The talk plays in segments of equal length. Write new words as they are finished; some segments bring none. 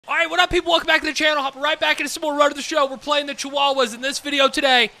All right, what up, people? Welcome back to the channel. Hopping right back into some more Road to the Show. We're playing the Chihuahuas in this video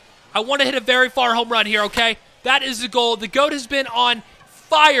today. I want to hit a very far home run here, okay? That is the goal. The GOAT has been on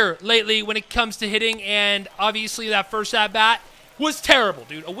fire lately when it comes to hitting, and obviously that first at-bat was terrible,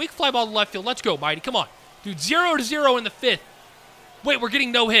 dude. A weak fly ball to left field. Let's go, Mighty. Come on. Dude, 0-0 in the fifth. Wait, we're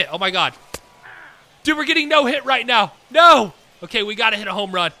getting no hit. Oh, my God. Dude, we're getting no hit right now. No! Okay, we got to hit a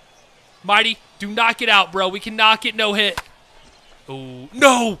home run. Mighty, do not get out, bro. We cannot get no hit. Oh,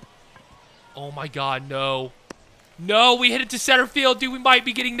 no! Oh, my God, no. No, we hit it to center field. Dude, we might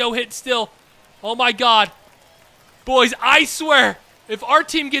be getting no hit still. Oh, my God. Boys, I swear, if our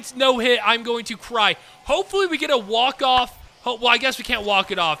team gets no hit, I'm going to cry. Hopefully, we get a walk-off. Well, I guess we can't walk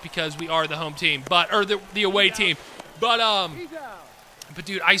it off because we are the home team, or the away team. But,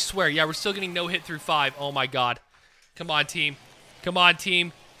 dude, I swear, yeah, we're still getting no hit through 5. Oh, my God. Come on, team. Come on,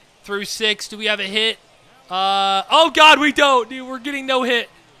 team. Through 6. Do we have a hit? Oh, God, we don't, dude. We're getting no hit.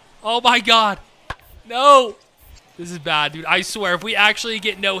 Oh, my God. No. This is bad, dude. I swear, if we actually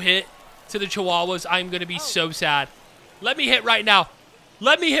get no hit to the Chihuahuas, I'm going to be so sad. Let me hit right now.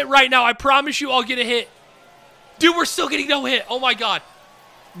 Let me hit right now. I promise you I'll get a hit. Dude, we're still getting no hit. Oh, my God.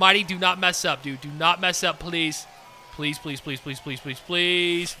 Mighty, do not mess up, dude. Do not mess up, please. Please, please, please, please, please, please,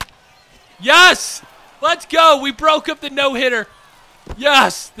 please. Yes! Let's go. We broke up the no-hitter.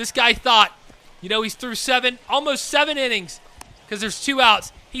 Yes! This guy thought, you know, he's through almost 7 innings because there's 2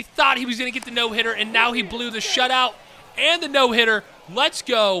 outs. He thought he was going to get the no-hitter, and now he blew the shutout and the no-hitter. Let's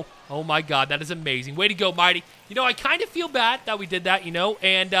go. Oh, my God. That is amazing. Way to go, Mighty. You know, I kind of feel bad that we did that, you know,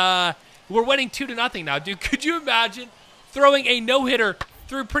 and we're winning 2-0 now, dude. Could you imagine throwing a no-hitter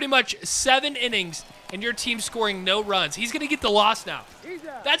through pretty much 7 innings and your team scoring no runs? He's going to get the loss now.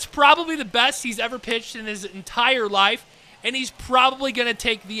 That's probably the best he's ever pitched in his entire life, and he's probably going to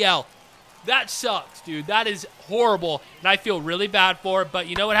take the L. That sucks, dude. That is horrible, and I feel really bad for it, but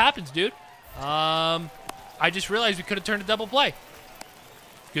you know what happens, dude. I just realized we could have turned a double play.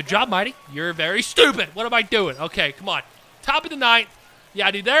 Good job, Mighty. You're very stupid. What am I doing? Okay, come on. Top of the 9th.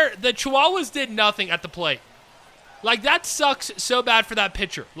 Yeah, dude, the Chihuahuas did nothing at the plate. Like, that sucks so bad for that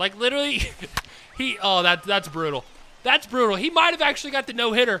pitcher. Like, literally, that's brutal. That's brutal. He might have actually got the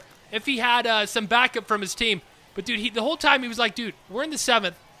no-hitter if he had some backup from his team. But, dude, the whole time he was like, dude, we're in the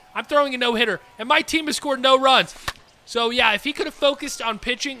 7th. I'm throwing a no-hitter, and my team has scored no runs. So, yeah, if he could have focused on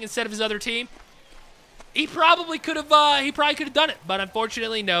pitching instead of his other team, he probably could have done it. But,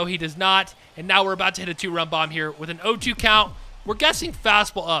 unfortunately, no, he does not. And now we're about to hit a 2-run bomb here with an 0-2 count. We're guessing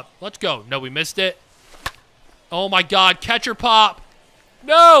fastball up. Let's go. No, we missed it. Oh, my God. Catcher pop.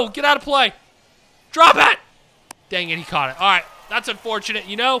 No, get out of play. Drop it. Dang it, he caught it. All right, that's unfortunate,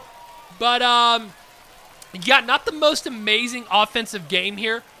 you know. But, yeah, not the most amazing offensive game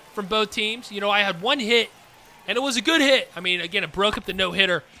here from both teams. You know, I had 1 hit, and it was a good hit. I mean, again, it broke up the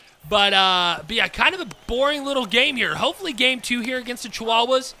no-hitter. But yeah, kind of a boring little game here. Hopefully game 2 here against the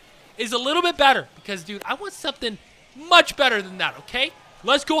Chihuahuas is a little bit better because, dude, I want something much better than that, okay?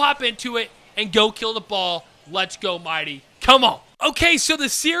 Let's go hop into it and go kill the ball. Let's go, Mighty. Come on. Okay, so the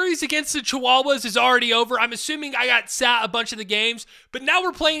series against the Chihuahuas is already over. I'm assuming I got sat a bunch of the games, but now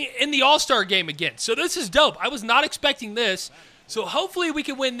we're playing in the All-Star game again. So this is dope. I was not expecting this. So hopefully we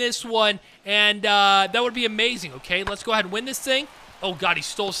can win this one, and that would be amazing, okay? Let's go ahead and win this thing. Oh, God, he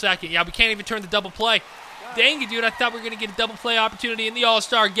stole second. Yeah, we can't even turn the double play. Dang it, dude. I thought we were going to get a double play opportunity in the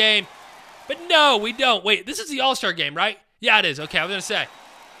All-Star game. But no, we don't. Wait, this is the All-Star game, right? Yeah, it is. Okay, I was going to say.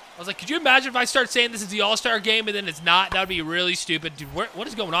 I was like, could you imagine if I start saying this is the All-Star game and then it's not? That would be really stupid. Dude, what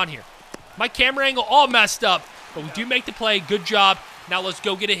is going on here? My camera angle all messed up. But we do make the play. Good job. Now let's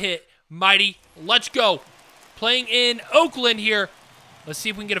go get a hit. Mighty, let's go. Playing in Oakland here. Let's see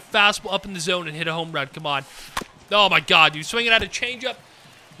if we can get a fastball up in the zone and hit a home run. Come on. Oh, my God, dude. Swinging at a changeup.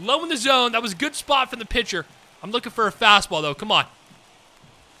 Low in the zone. That was a good spot from the pitcher. I'm looking for a fastball, though. Come on.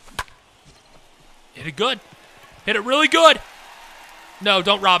 Hit it good. Hit it really good. No,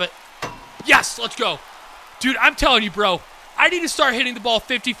 don't rob it. Yes, let's go. Dude, I'm telling you, bro, I need to start hitting the ball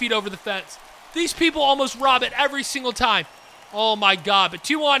 50 feet over the fence. These people almost rob it every single time. Oh, my God. But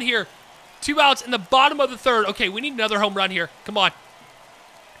 2 on here. 2 outs in the bottom of the 3rd. Okay, we need another home run here. Come on.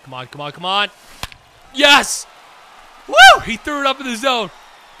 Come on, come on, come on. Yes! Woo! He threw it up in the zone.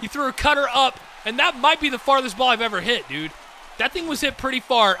 He threw a cutter up, and that might be the farthest ball I've ever hit, dude. That thing was hit pretty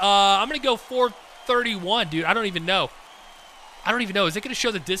far. I'm going to go 431, dude. I don't even know. Is it going to show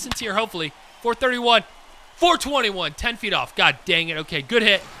the distance here? Hopefully. 431. 421. 10 feet off. God dang it. Okay, good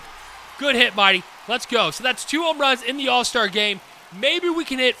hit. Good hit, Mighty. Let's go. So that's 2 home runs in the All-Star game. Maybe we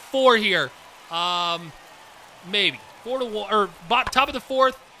can hit 4 here. Maybe. 4-1, or top of the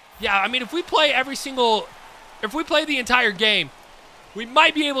 4th. Yeah, I mean, if we play the entire game, we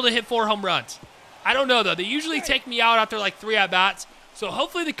might be able to hit 4 home runs. I don't know, though. They usually take me out after like 3 at-bats. So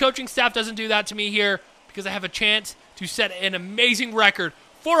hopefully the coaching staff doesn't do that to me here because I have a chance to set an amazing record.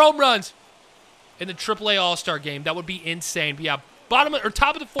 4 home runs in the AAA All-Star game. That would be insane. But yeah,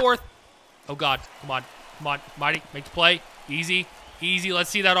 top of the 4th. Oh, God. Come on. Come on. Mighty, make the play. Easy. Easy. Let's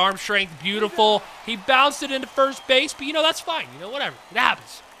see that arm strength. Beautiful. He bounced it into first base, but, you know, that's fine. You know, whatever. It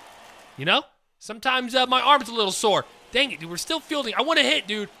happens. You know? Sometimes my arm's a little sore. Dang it, dude. We're still fielding. I want to hit,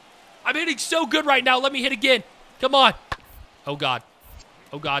 dude. I'm hitting so good right now. Let me hit again. Come on. Oh, God.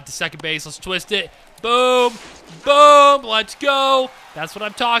 Oh, God. To second base. Let's twist it. Boom. Boom. Let's go. That's what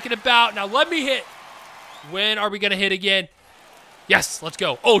I'm talking about. Now, let me hit. When are we going to hit again? Yes. Let's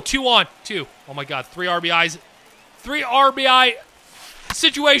go. Oh, 2 on. 2. Oh, my God. 3 RBIs. 3 RBI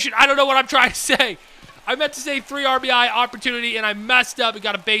situation. I don't know what I'm trying to say. I meant to say 3 RBI opportunity, and I messed up and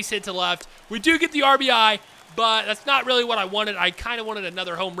got a base hit to left. We do get the RBI, but that's not really what I wanted. I kind of wanted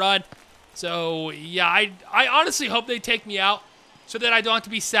another home run. So, yeah, I honestly hope they take me out so that I don't have to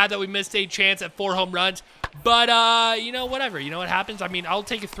be sad that we missed a chance at 4 home runs. But, you know, whatever. You know what happens? I mean, I'll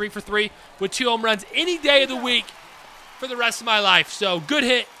take a 3 for 3 with 2 home runs any day of the week for the rest of my life. So, good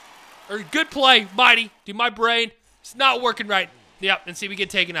hit, or good play, Mighty. Dude, my brain, it's not working right. Yep, and see, we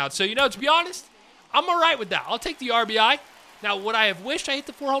get taken out. So, you know, to be honest, I'm all right with that. I'll take the RBI. Now, would I have wished I hit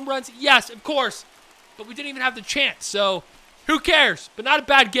the 4 home runs? Yes, of course. But we didn't even have the chance. So, who cares? But not a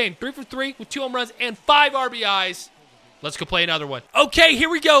bad game. 3 for 3 with 2 home runs and 5 RBIs. Let's go play another one. Okay, here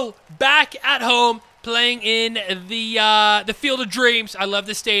we go. Back at home, playing in the Field of Dreams. I love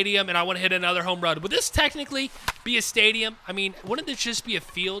the stadium, and I want to hit another home run. Would this technically be a stadium? I mean, wouldn't this just be a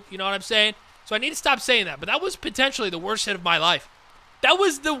field? You know what I'm saying? So I need to stop saying that. But that was potentially the worst hit of my life. That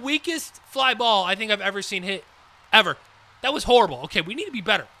was the weakest fly ball I think I've ever seen hit, ever. That was horrible. Okay, we need to be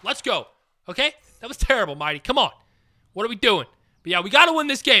better. Let's go. Okay? That was terrible, Mighty. Come on. What are we doing? But yeah, we got to win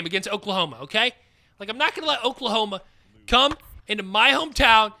this game against Oklahoma, okay? Like, I'm not going to let Oklahoma come into my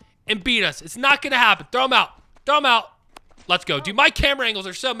hometown and beat us. It's not going to happen. Throw them out. Throw them out. Let's go. Dude, my camera angles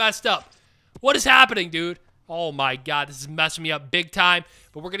are so messed up. What is happening, dude? Oh, my God. This is messing me up big time.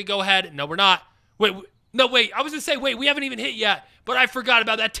 But we're going to go ahead. No, we're not. Wait. No, wait. I was going to say, wait, we haven't even hit yet. But I forgot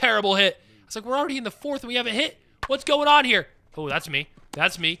about that terrible hit. It's like, we're already in the 4th and we haven't hit. What's going on here? Oh, that's me.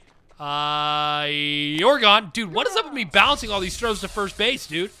 That's me. You're gone. Dude, what is up with me bouncing all these throws to first base,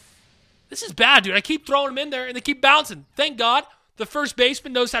 dude? This is bad, dude. I keep throwing them in there and they keep bouncing. Thank God the first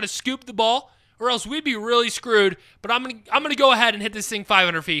baseman knows how to scoop the ball, or else we'd be really screwed. But I'm gonna go ahead and hit this thing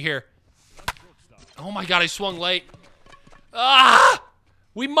 500 feet here. Oh my God, I swung late.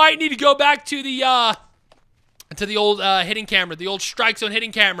 We might need to go back to the old hitting camera, the old strike zone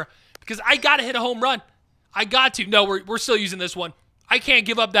hitting camera, because I gotta hit a home run. I got to. No, we're still using this one. I can't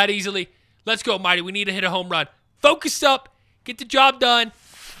give up that easily. Let's go, Mighty. We need to hit a home run. Focus up. Get the job done.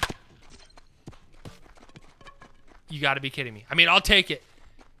 You got to be kidding me. I mean, I'll take it.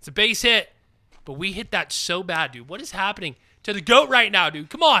 It's a base hit, but we hit that so bad, dude. What is happening to the GOAT right now, dude?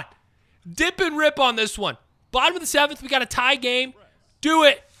 Come on. Dip and rip on this one. Bottom of the 7th, we got a tie game. Do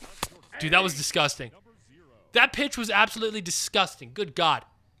it. Dude, that was disgusting. That pitch was absolutely disgusting. Good God.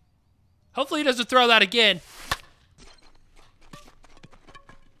 Hopefully he doesn't throw that again.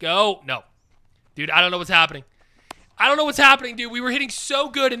 Go. No. Dude, I don't know what's happening. I don't know what's happening, dude. We were hitting so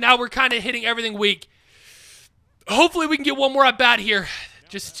good, and now we're kind of hitting everything weak. Hopefully we can get one more at bat here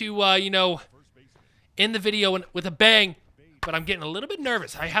just to, you know, end the video with a bang. But I'm getting a little bit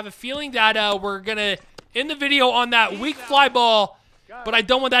nervous. I have a feeling that we're going to end the video on that weak fly ball, but I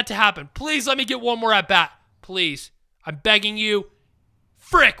don't want that to happen. Please let me get one more at bat. Please. I'm begging you.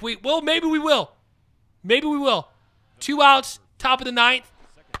 Frick. Well, maybe we will. Maybe we will. 2 outs, top of the 9th.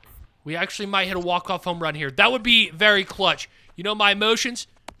 We actually might hit a walk-off home run here. That would be very clutch. You know my emotions?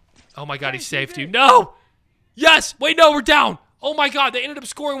 Oh, my God, he's safe, dude. No! Yes! Wait, no, we're down. Oh, my God, they ended up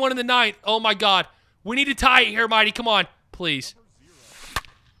scoring one in the 9th. Oh, my God. We need to tie it here, Mighty. Come on. Please.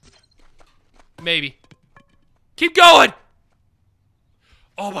 Maybe. Keep going!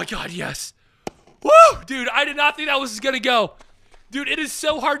 Oh, my God, yes. Woo! Dude, I did not think that was going to go. Dude, it is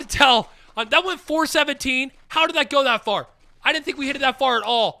so hard to tell. That went 417. How did that go that far? I didn't think we hit it that far at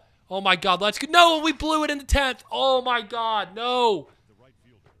all. Oh, my God. Let's go. No, we blew it in the 10th. Oh, my God. No.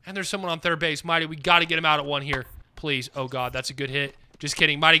 And there's someone on third base. Mighty, we got to get him out at one here. Please. Oh, God. That's a good hit. Just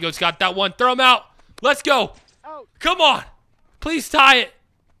kidding. Mighty Goat's got that one. Throw him out. Let's go. Come on. Please tie it.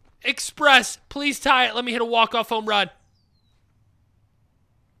 Express. Please tie it. Let me hit a walk-off home run.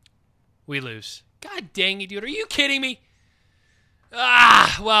 We lose. God dang it, dude. Are you kidding me?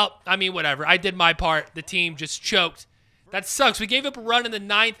 Well, I mean, whatever. I did my part. The team just choked. That sucks. We gave up a run in the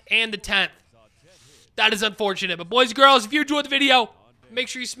 9th and the 10th. That is unfortunate. But boys and girls, if you enjoyed the video, make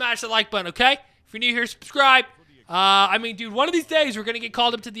sure you smash the like button, okay? If you're new here, subscribe. I mean, dude, one of these days we're going to get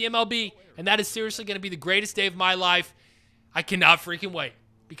called up to the MLB, and that is seriously going to be the greatest day of my life. I cannot freaking wait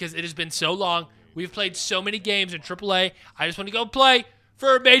because it has been so long. We've played so many games in AAA. I just want to go play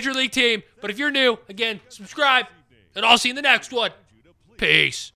for a major league team. But if you're new, again, subscribe, and I'll see you in the next one. Peace.